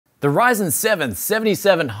The Ryzen 7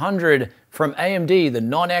 7700 from AMD, the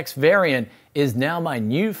non-X variant, is now my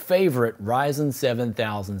new favorite Ryzen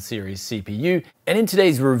 7000 series CPU. And in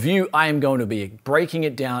today's review, I am going to be breaking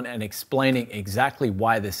it down and explaining exactly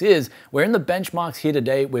why this is. We're in the benchmarks here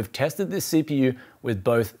today. We've tested this CPU with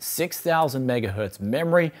both 6000 megahertz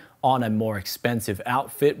memory on a more expensive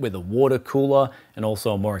outfit with a water cooler and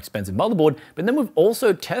also a more expensive motherboard. But then we've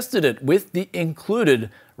also tested it with the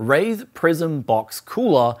included Wraith Prism box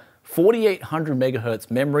cooler, 4800 megahertz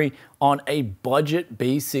memory on a budget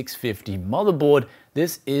B650 motherboard.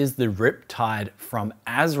 This is the Riptide from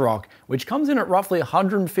ASRock, which comes in at roughly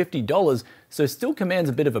 $150, so still commands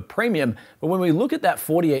a bit of a premium. But when we look at that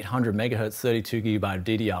 4800 megahertz 32 gigabyte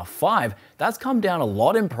DDR5, that's come down a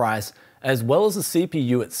lot in price, as well as the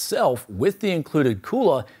CPU itself with the included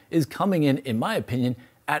cooler is coming in my opinion,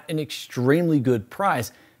 at an extremely good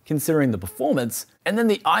price considering the performance. And then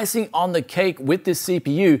the icing on the cake with this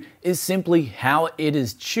CPU is simply how it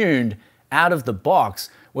is tuned out of the box,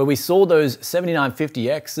 where we saw those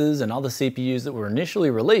 7950Xs and other CPUs that were initially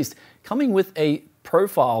released coming with a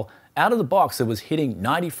profile out of the box that was hitting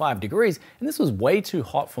 95 degrees, and this was way too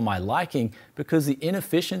hot for my liking because the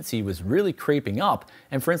inefficiency was really creeping up.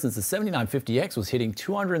 And for instance, the 7950X was hitting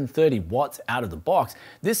 230 watts out of the box.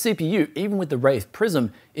 This CPU, even with the Wraith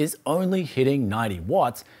Prism, is only hitting 90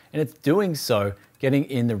 watts, and it's doing so getting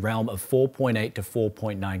in the realm of 4.8 to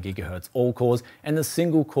 4.9 gigahertz all cores, and the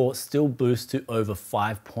single core still boosts to over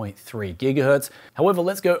 5.3 gigahertz. However,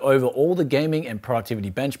 let's go over all the gaming and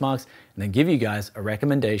productivity benchmarks and then give you guys a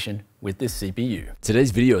recommendation with this CPU.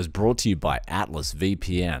 Today's video is brought to you by Atlas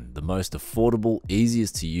VPN, the most affordable,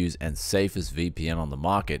 easiest to use, and safest VPN on the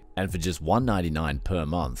market. And for just $199 per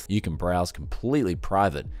month, you can browse completely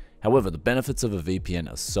private. However, the benefits of a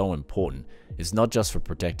VPN are so important. It's not just for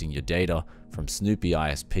protecting your data from snoopy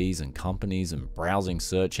ISPs and companies and browsing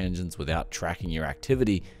search engines without tracking your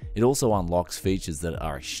activity. It also unlocks features that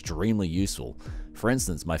are extremely useful. For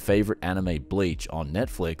instance, my favorite anime Bleach on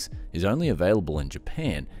Netflix is only available in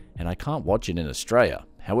Japan, and I can't watch it in Australia.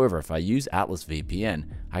 However, if I use Atlas VPN,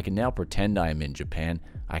 I can now pretend I am in Japan.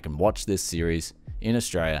 I can watch this series in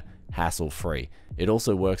Australia hassle-free. It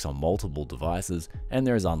also works on multiple devices, and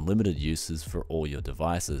there is unlimited uses for all your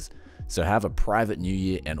devices. So have a private new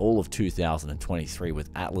year and all of 2023 with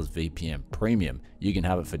Atlas VPN Premium. You can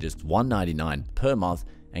have it for just $199 per month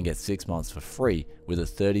and get 6 months for free with a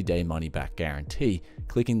 30-day money-back guarantee,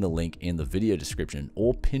 clicking the link in the video description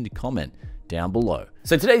or pinned comment down below.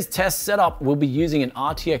 So today's test setup, we'll be using an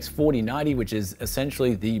RTX 4090, which is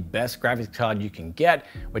essentially the best graphics card you can get.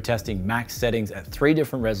 We're testing max settings at 3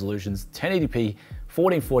 different resolutions, 1080p,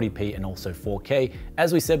 1440p, and also 4K.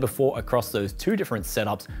 As we said before, across those 2 different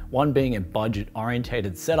setups, one being a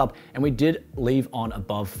budget-orientated setup, and we did leave on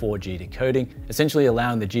above 4G decoding, essentially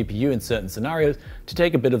allowing the GPU in certain scenarios to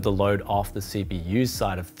take a bit of the load off the CPU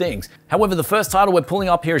side of things. However, the first title we're pulling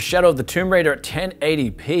up here is Shadow of the Tomb Raider at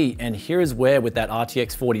 1080p, and here's where with that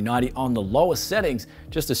RTX 4090 on the lower settings,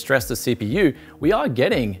 just to stress the CPU, we are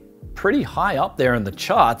getting pretty high up there in the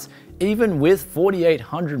charts, even with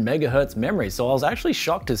 4800 megahertz memory. So I was actually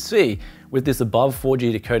shocked to see with this above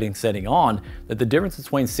 4G decoding setting on that the difference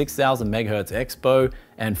between 6000 megahertz Expo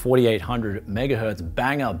and 4800 megahertz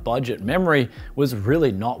banger budget memory was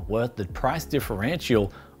really not worth the price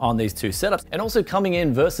differential on these 2 setups. And also coming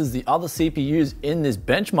in versus the other CPUs in this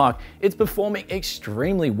benchmark, it's performing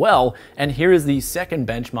extremely well. And here is the second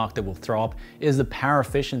benchmark that we'll throw up, is the power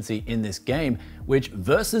efficiency in this game, which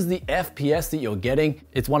versus the FPS that you're getting,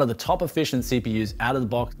 it's one of the top efficient CPUs out of the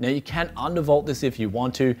box. Now you can undervolt this if you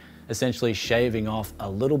want to, essentially shaving off a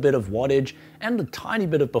little bit of wattage and a tiny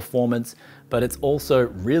bit of performance, but it's also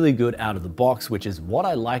really good out of the box, which is what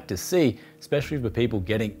I like to see, especially for people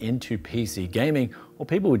getting into PC gaming or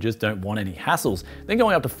people who just don't want any hassles. Then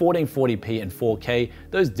going up to 1440p and 4K,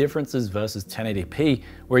 those differences versus 1080p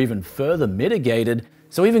were even further mitigated.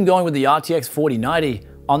 So even going with the RTX 4090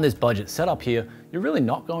 on this budget setup here, you're really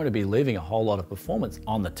not going to be leaving a whole lot of performance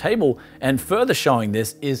on the table. And further showing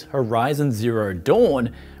this is Horizon Zero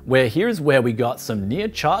Dawn, where here's where we got some near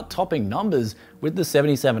chart topping numbers with the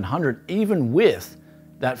 7700, even with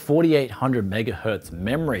that 4800 megahertz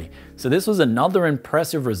memory. So this was another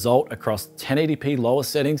impressive result across 1080p lower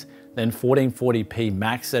settings, then 1440p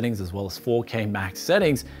max settings, as well as 4K max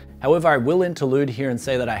settings. However, I will interlude here and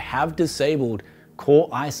say that I have disabled core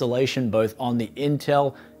isolation both on the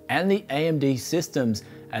Intel and the AMD systems,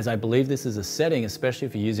 as I believe this is a setting, especially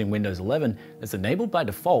if you're using Windows 11, that's enabled by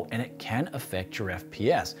default, and it can affect your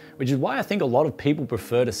FPS, which is why I think a lot of people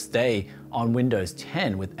prefer to stay on Windows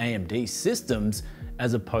 10 with AMD systems,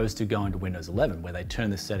 as opposed to going to Windows 11 where they turn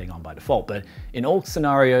this setting on by default. But in all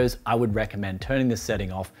scenarios, I would recommend turning this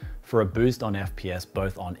setting off for a boost on FPS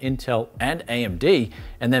both on Intel and AMD,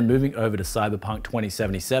 and then moving over to Cyberpunk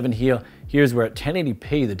 2077 here. Here's where at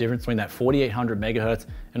 1080p, the difference between that 4800 megahertz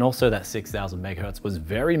and also that 6000 megahertz was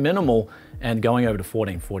very minimal, and going over to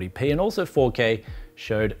 1440p and also 4K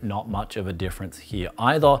showed not much of a difference here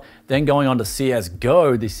either. Then going on to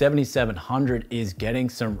CSGO, the 7700 is getting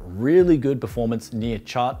some really good performance, near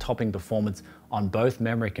chart-topping performance on both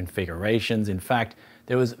memory configurations. In fact,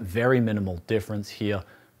 there was very minimal difference here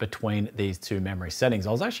between these two memory settings.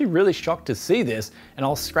 I was actually really shocked to see this, and I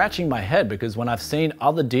was scratching my head because when I've seen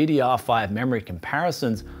other DDR5 memory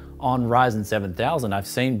comparisons on Ryzen 7000, I've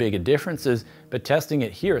seen bigger differences, but testing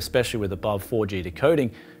it here, especially with above 4G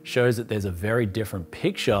decoding, shows that there's a very different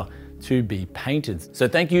picture to be painted. So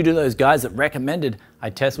thank you to those guys that recommended I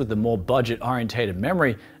test with the more budget-orientated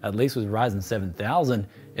memory. At least with Ryzen 7000,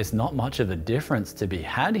 it's not much of a difference to be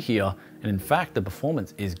had here, and in fact, the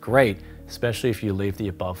performance is great, especially if you leave the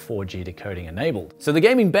above 4G decoding enabled. So the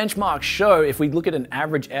gaming benchmarks show, if we look at an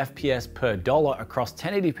average FPS per dollar across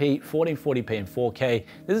 1080p, 1440p, and 4K,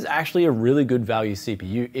 this is actually a really good value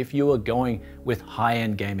CPU if you are going with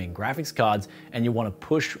high-end gaming graphics cards and you want to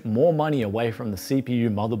push more money away from the CPU,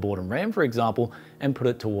 motherboard, and RAM, for example, and put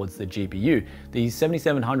it towards the GPU. The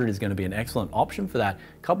 7700 is going to be an excellent option for that,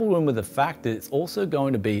 coupled with the fact that it's also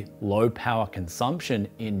going to be low power consumption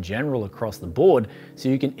in general across the board. So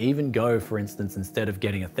you can even go, for instance, instead of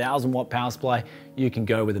getting a 1000 watt power supply, you can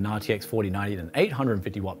go with an RTX 4090 and an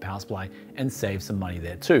 850 watt power supply and save some money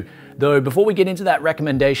there too. Though before we get into that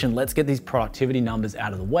recommendation, let's get these productivity numbers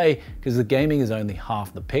out of the way, because the gaming is only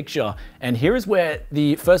half the picture. And here is where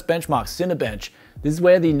the first benchmark, Cinebench, this is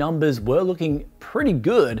where the numbers were looking pretty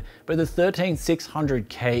good, but the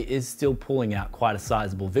 13600K is still pulling out quite a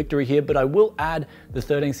sizable victory here. But I will add the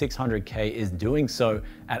 13600K is doing so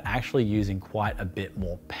at actually using quite a bit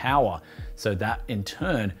more power. So that in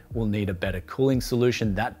turn will need a better cooling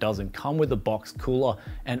solution. That doesn't come with a box cooler.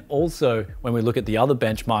 And also when we look at the other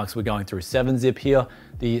benchmarks, we're going through 7-zip here.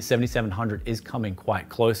 The 7700 is coming quite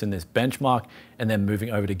close in this benchmark. And then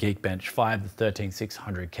moving over to Geek Bench 5, the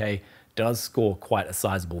 13600K does score quite a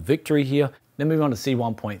sizable victory here. Then moving on to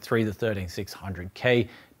C1.3, the 13600K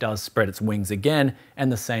does spread its wings again,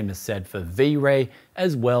 and the same is said for Vray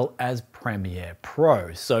as well as Premiere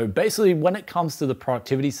Pro. So basically, when it comes to the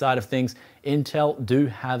productivity side of things, Intel do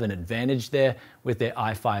have an advantage there with their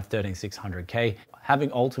i5-13600K.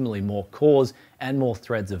 Having ultimately more cores and more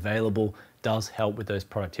threads available does help with those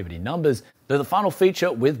productivity numbers. Though the final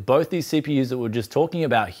feature with both these CPUs that we're just talking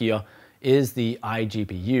about here is the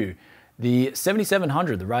iGPU. The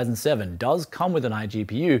 7700, the Ryzen 7, does come with an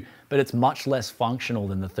iGPU, but it's much less functional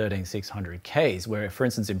than the 13600Ks, where, for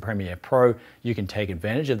instance, in Premiere Pro, you can take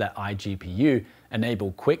advantage of that iGPU,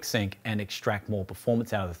 enable quicksync, and extract more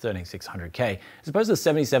performance out of the 13600K. As opposed to the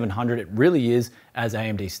 7700, it really is, as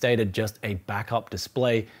AMD stated, just a backup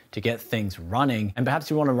display to get things running. And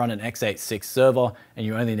perhaps you want to run an x86 server and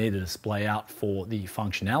you only need a display out for the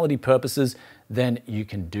functionality purposes, then you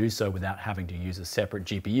can do so without having to use a separate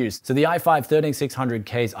GPU. So the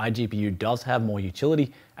i5-13600K's iGPU does have more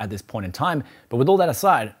utility at this point in time, but with all that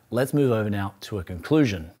aside, let's move over now to a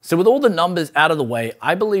conclusion. So with all the numbers out of the way,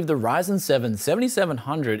 I believe the Ryzen 7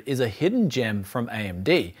 7700 is a hidden gem from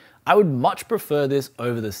AMD. I would much prefer this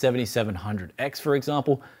over the 7700X, for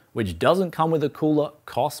example, which doesn't come with a cooler,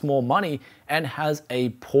 costs more money, and has a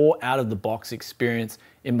poor out-of-the-box experience,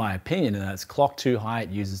 in my opinion, and that's clocked too high, it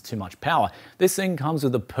uses too much power. This thing comes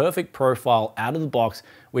with a perfect profile out of the box,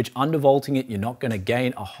 which undervolting it, you're not gonna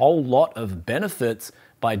gain a whole lot of benefits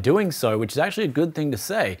by doing so, which is actually a good thing to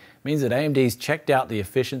say. It means that AMD's checked out the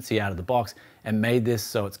efficiency out of the box and made this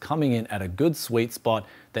so it's coming in at a good sweet spot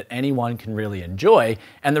that anyone can really enjoy.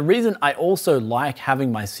 And the reason I also like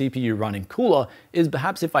having my CPU running cooler is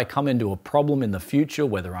perhaps if I come into a problem in the future,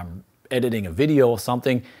 whether I'm editing a video or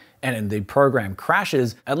something, and the program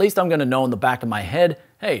crashes, at least I'm gonna know in the back of my head,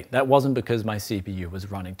 hey, that wasn't because my CPU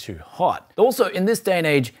was running too hot. Also, in this day and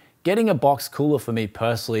age, getting a box cooler for me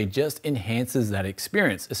personally just enhances that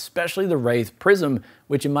experience, especially the Wraith Prism,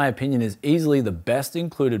 which in my opinion is easily the best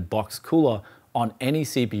included box cooler on any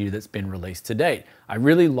CPU that's been released to date. I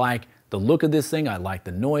really like the look of this thing, I like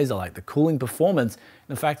the noise, I like the cooling performance,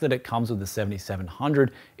 and the fact that it comes with the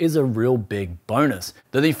 7700 is a real big bonus.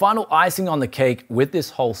 Though the final icing on the cake with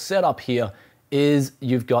this whole setup here is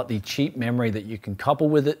you've got the cheap memory that you can couple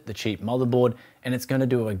with it, the cheap motherboard, and it's gonna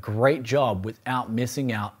do a great job without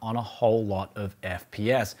missing out on a whole lot of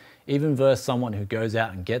FPS. Even versus someone who goes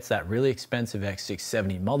out and gets that really expensive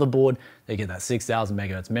X670 motherboard, they get that 6000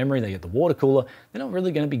 megahertz memory, they get the water cooler, they're not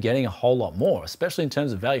really gonna be getting a whole lot more, especially in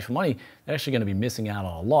terms of value for money. They're actually gonna be missing out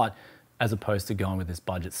on a lot as opposed to going with this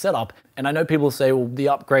budget setup. And I know people say, well, the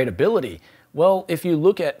upgradability. Well, if you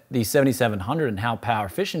look at the 7700 and how power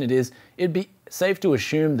efficient it is, it'd be safe to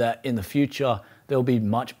assume that in the future, there'll be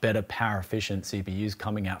much better power efficient CPUs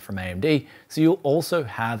coming out from AMD. So you'll also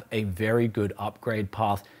have a very good upgrade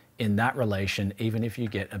path in that relation, even if you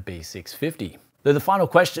get a B650. Though the final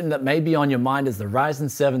question that may be on your mind is the Ryzen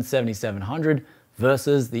 7 7700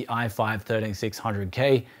 versus the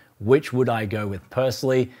i5-13600K. Which would I go with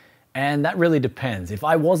personally? And that really depends. If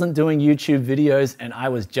I wasn't doing YouTube videos and I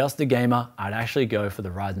was just a gamer, I'd actually go for the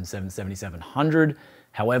Ryzen 7 7700.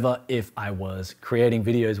 However, if I was creating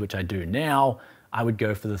videos, which I do now, I would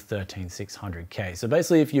go for the 13600K. So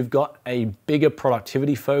basically, if you've got a bigger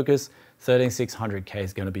productivity focus, 13600K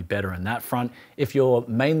is going to be better in that front. If you're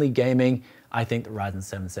mainly gaming, I think the Ryzen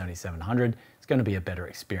 7 7700 is going to be a better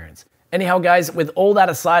experience. Anyhow, guys, with all that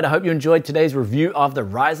aside, I hope you enjoyed today's review of the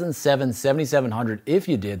Ryzen 7 7700. If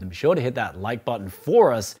you did, then be sure to hit that like button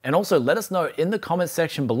for us. And also let us know in the comments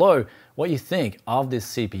section below what you think of this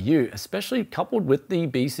CPU, especially coupled with the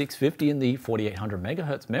B650 and the 4800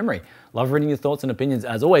 megahertz memory. Love reading your thoughts and opinions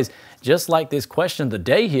as always, just like this question of the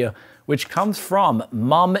day here, which comes from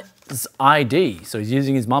Mum's ID. So he's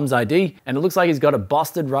using his mum's ID, and it looks like he's got a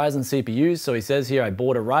busted Ryzen CPU. So he says here, I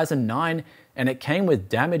bought a Ryzen 9 and it came with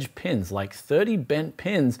damaged pins, like 30 bent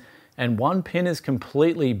pins, and one pin is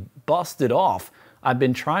completely busted off. I've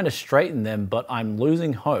been trying to straighten them, but I'm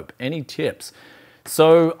losing hope. Any tips?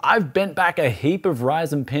 So I've bent back a heap of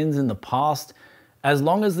Ryzen pins in the past. As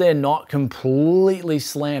long as they're not completely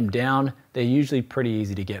slammed down, they're usually pretty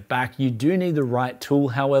easy to get back. You do need the right tool,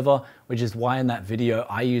 however, which is why in that video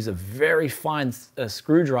I use a very fine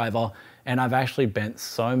screwdriver, and I've actually bent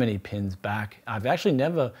so many pins back. I've actually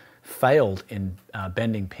never failed in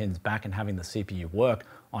bending pins back and having the CPU work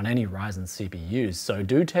on any Ryzen CPUs. So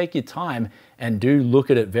do take your time and do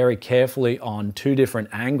look at it very carefully on two different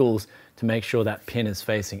angles to make sure that pin is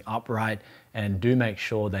facing upright, and do make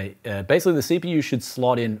sure they, basically the CPU should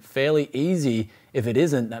slot in fairly easy. If it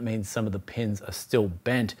isn't, that means some of the pins are still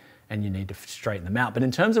bent and you need to straighten them out. But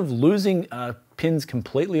in terms of losing pins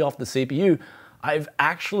completely off the CPU, I've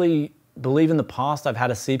actually, believe in the past, I've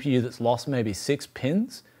had a CPU that's lost maybe 6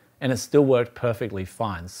 pins and it still worked perfectly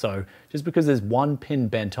fine. So just because there's one pin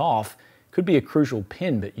bent off, could be a crucial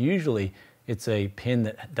pin, but usually it's a pin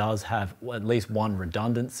that does have at least one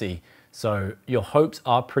redundancy. So your hopes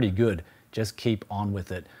are pretty good. Just keep on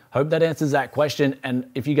with it. Hope that answers that question. And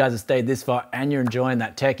if you guys have stayed this far and you're enjoying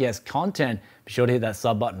that Tech Yes content, be sure to hit that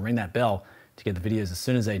sub button, ring that bell to get the videos as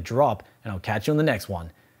soon as they drop, and I'll catch you on the next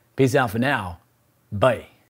one. Peace out for now. Bye.